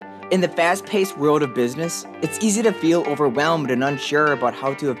In the fast-paced world of business, it's easy to feel overwhelmed and unsure about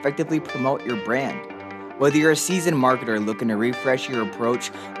how to effectively promote your brand. Whether you're a seasoned marketer looking to refresh your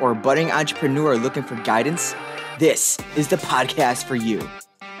approach or a budding entrepreneur looking for guidance, this is the podcast for you.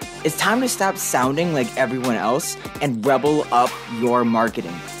 It's time to stop sounding like everyone else and rebel up your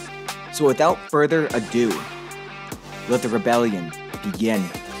marketing. So without further ado, let the rebellion begin.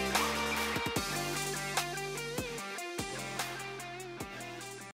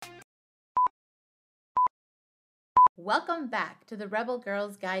 Welcome back to the Rebel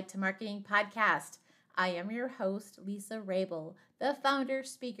Girls Guide to Marketing podcast. I am your host, Lisa Rabel, the founder,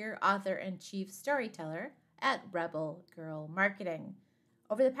 speaker, author, and chief storyteller at Rebel Girl Marketing.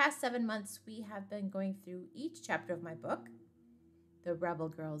 Over the past 7 months, we have been going through each chapter of my book, The Rebel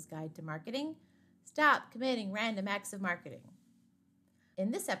Girls Guide to Marketing. Stop committing random acts of marketing.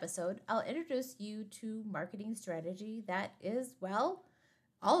 In this episode, I'll introduce you to marketing strategy that is, well,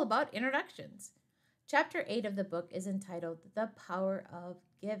 all about introductions. Chapter 8 of the book is entitled The Power of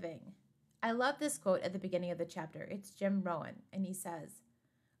Giving. I love this quote at the beginning of the chapter. It's Jim Rohn, and he says,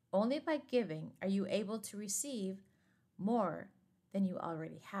 "Only by giving are you able to receive more than you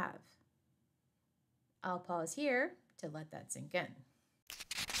already have." I'll pause here to let that sink in.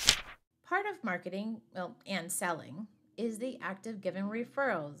 Part of marketing, and selling, is the act of giving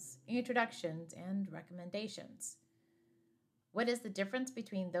referrals, introductions, and recommendations. What is the difference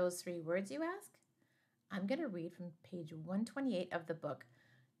between those three words, you ask? I'm going to read from page 128 of the book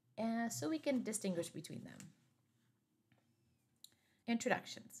so we can distinguish between them.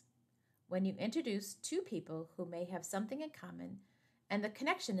 Introductions. When you introduce two people who may have something in common and the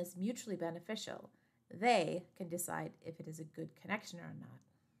connection is mutually beneficial, they can decide if it is a good connection or not.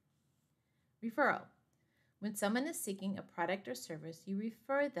 Referral. When someone is seeking a product or service, you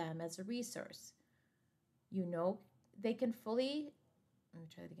refer them as a resource. You know they can fully... Let me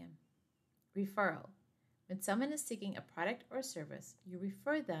try that again. Referral. When someone is seeking a product or service, you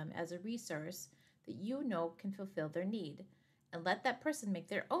refer them as a resource that you know can fulfill their need and let that person make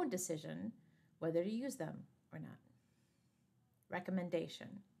their own decision whether to use them or not.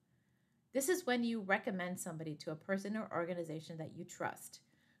 Recommendation. This is when you recommend somebody to a person or organization that you trust,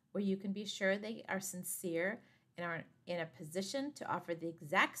 where you can be sure they are sincere and are in a position to offer the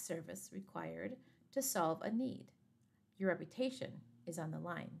exact service required to solve a need. Your reputation is on the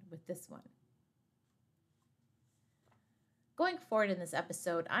line with this one. Going forward in this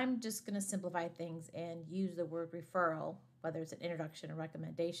episode, I'm just going to simplify things and use the word referral, whether it's an introduction or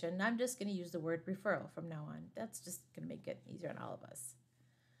recommendation. I'm just going to use the word referral from now on. That's just going to make it easier on all of us.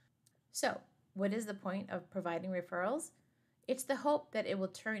 So, what is the point of providing referrals? It's the hope that it will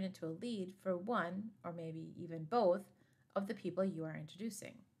turn into a lead for one, or maybe even both, of the people you are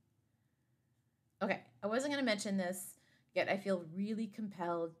introducing. Okay, I wasn't going to mention this, yet I feel really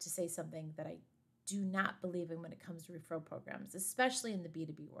compelled to say something that I do not believe in when it comes to referral programs, especially in the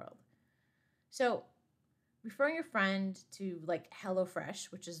B2B world. So, referring your friend to like HelloFresh,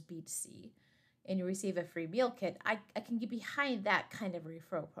 which is B2C, and you receive a free meal kit, I can get behind that kind of a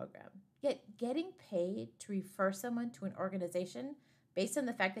referral program. Yet getting paid to refer someone to an organization based on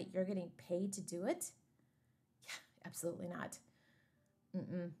the fact that you're getting paid to do it? Yeah, absolutely not.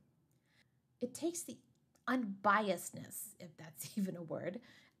 It takes the unbiasedness, if that's even a word,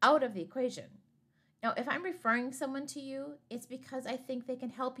 out of the equation. Now, if I'm referring someone to you, it's because I think they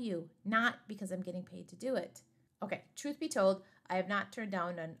can help you, not because I'm getting paid to do it. Okay, truth be told, I have not turned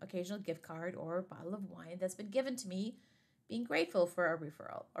down an occasional gift card or a bottle of wine that's been given to me, being grateful for a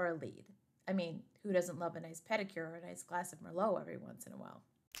referral or a lead. I mean, who doesn't love a nice pedicure or a nice glass of Merlot every once in a while?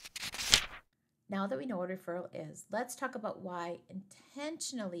 Now that we know what referral is, let's talk about why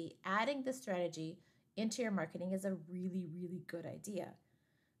intentionally adding this strategy into your marketing is a really, really good idea.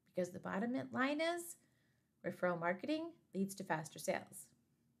 Because the bottom line is, referral marketing leads to faster sales.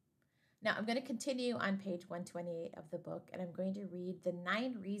 Now, I'm going to continue on page 128 of the book, and I'm going to read the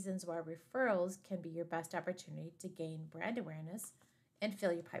 9 reasons why referrals can be your best opportunity to gain brand awareness and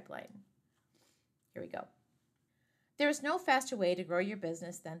fill your pipeline. Here we go. There is no faster way to grow your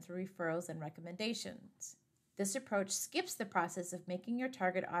business than through referrals and recommendations. This approach skips the process of making your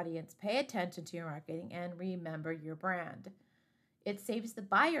target audience pay attention to your marketing and remember your brand. It saves the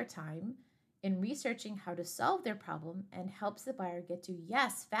buyer time in researching how to solve their problem and helps the buyer get to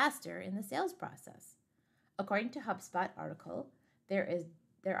yes faster in the sales process. According to HubSpot article,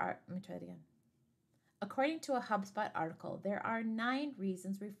 According to a HubSpot article, there are 9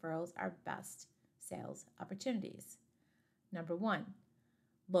 reasons referrals are best sales opportunities. Number 1,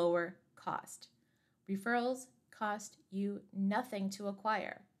 lower cost. Referrals cost you nothing to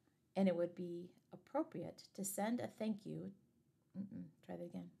acquire, and it would be appropriate to send a thank you. Try that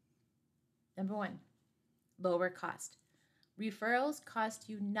again. Number 1, lower cost. Referrals cost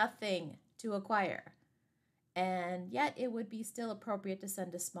you nothing to acquire, and yet it would be still appropriate to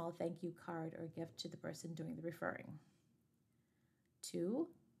send a small thank you card or gift to the person doing the referring. 2,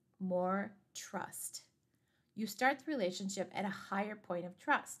 more trust. You start the relationship at a higher point of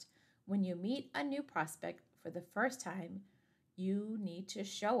trust. When you meet a new prospect for the first time, you need to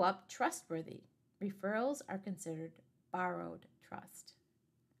show up trustworthy. Referrals are considered borrowed trust.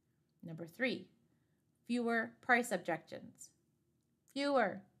 Number 3, fewer price objections.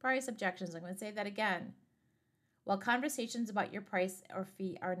 Fewer price objections. I'm going to say that again. While conversations about your price or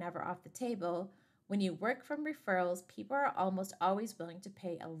fee are never off the table, when you work from referrals, people are almost always willing to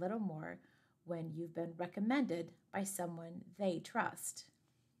pay a little more when you've been recommended by someone they trust.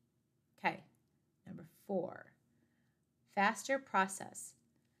 Okay, number 4, faster process.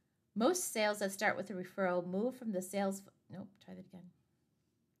 Most sales that start with a referral move from the sales... try that again.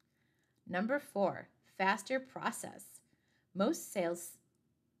 Number 4, faster process. Most sales...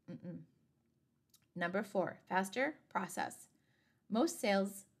 Number 4, faster process. Most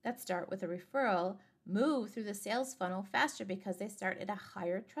sales that start with a referral move through the sales funnel faster because they start at a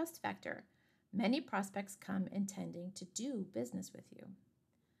higher trust factor. Many prospects come intending to do business with you.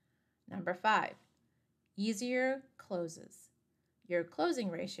 Number 5, easier closes. Your closing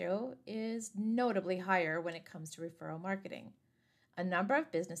ratio is notably higher when it comes to referral marketing. A number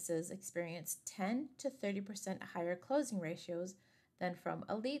of businesses experience 10 to 30% higher closing ratios than from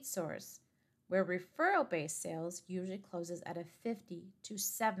a lead source, where referral-based sales usually closes at a 50 to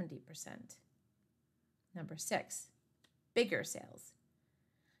 70%. Number 6, bigger sales.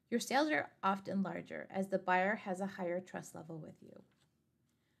 Your sales are often larger as the buyer has a higher trust level with you.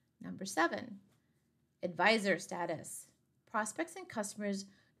 Number 7, advisor status. Prospects and customers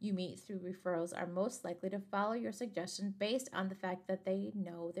you meet through referrals are most likely to follow your suggestion based on the fact that they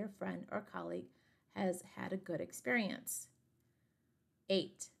know their friend or colleague has had a good experience.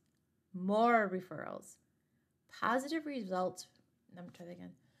 8, more referrals. Positive results.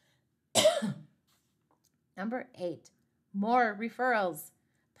 Number 8, more referrals.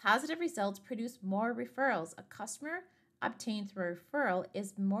 Positive results produce more referrals. A customer obtained through a referral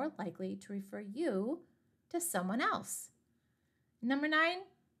is more likely to refer you to someone else. Number 9,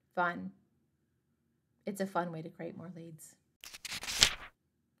 fun. It's a fun way to create more leads.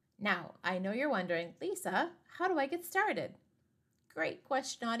 Now, I know you're wondering, Lisa, how do I get started? Great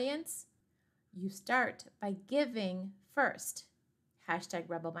question, audience. You start by giving first. Hashtag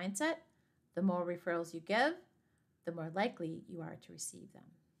Rebel Mindset. The more referrals you give, the more likely you are to receive them.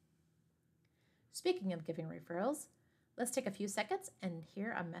 Speaking of giving referrals, let's take a few seconds and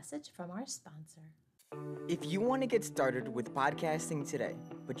hear a message from our sponsor. If you want to get started with podcasting today,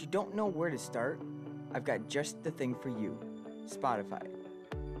 but you don't know where to start, I've got just the thing for you, Spotify.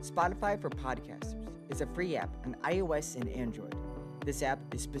 Spotify for Podcasters is a free app on iOS and Android. This app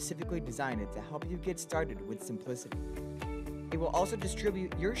is specifically designed to help you get started with simplicity. It will also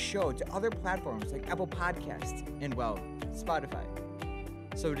distribute your show to other platforms like Apple Podcasts and, well, Spotify.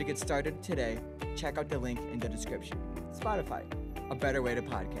 So to get started today, check out the link in the description. Spotify, a better way to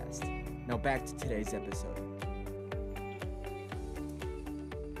podcast. Now back to today's episode.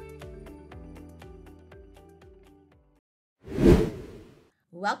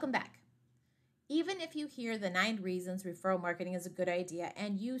 Welcome back. Even if you hear the 9 reasons referral marketing is a good idea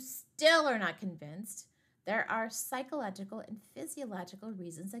and you still are not convinced, there are psychological and physiological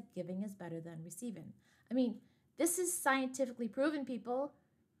reasons that giving is better than receiving. I mean, this is scientifically proven, people.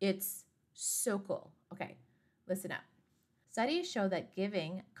 It's so cool. Okay, listen up. Studies show that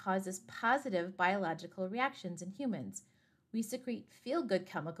giving causes positive biological reactions in humans. We secrete feel-good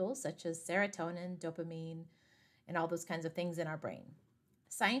chemicals such as serotonin, dopamine, and all those kinds of things in our brain.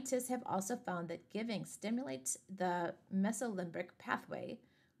 Scientists have also found that giving stimulates the mesolimbic pathway,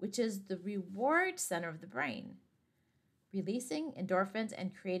 which is the reward center of the brain, releasing endorphins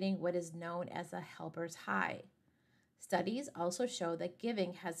and creating what is known as a helper's high. Studies also show that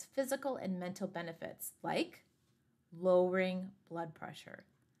giving has physical and mental benefits like lowering blood pressure,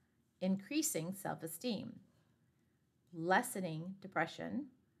 increasing self-esteem, lessening depression,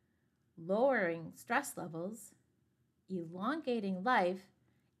 lowering stress levels, elongating life,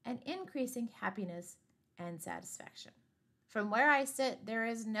 and increasing happiness and satisfaction. From where I sit, there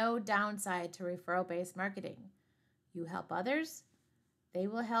is no downside to referral-based marketing. You help others, they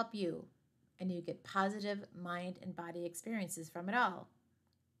will help you, and you get positive mind and body experiences from it all.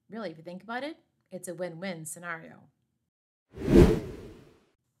 Really, if you think about it, it's a win-win scenario.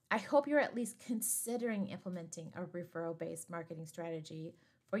 I hope you're at least considering implementing a referral-based marketing strategy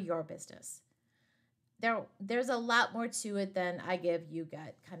for your business. there's a lot more to it than I give, you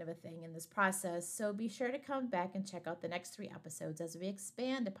get kind of a thing in this process. So be sure to come back and check out the next 3 episodes as we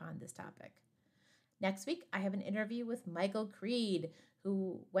expand upon this topic. Next week, I have an interview with Michael Creed,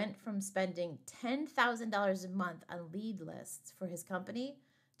 who went from spending $10,000 a month on lead lists for his company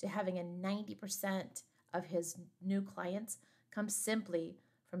to having a 90% of his new clients come simply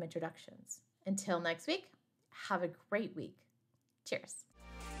from introductions. Until next week, have a great week. Cheers.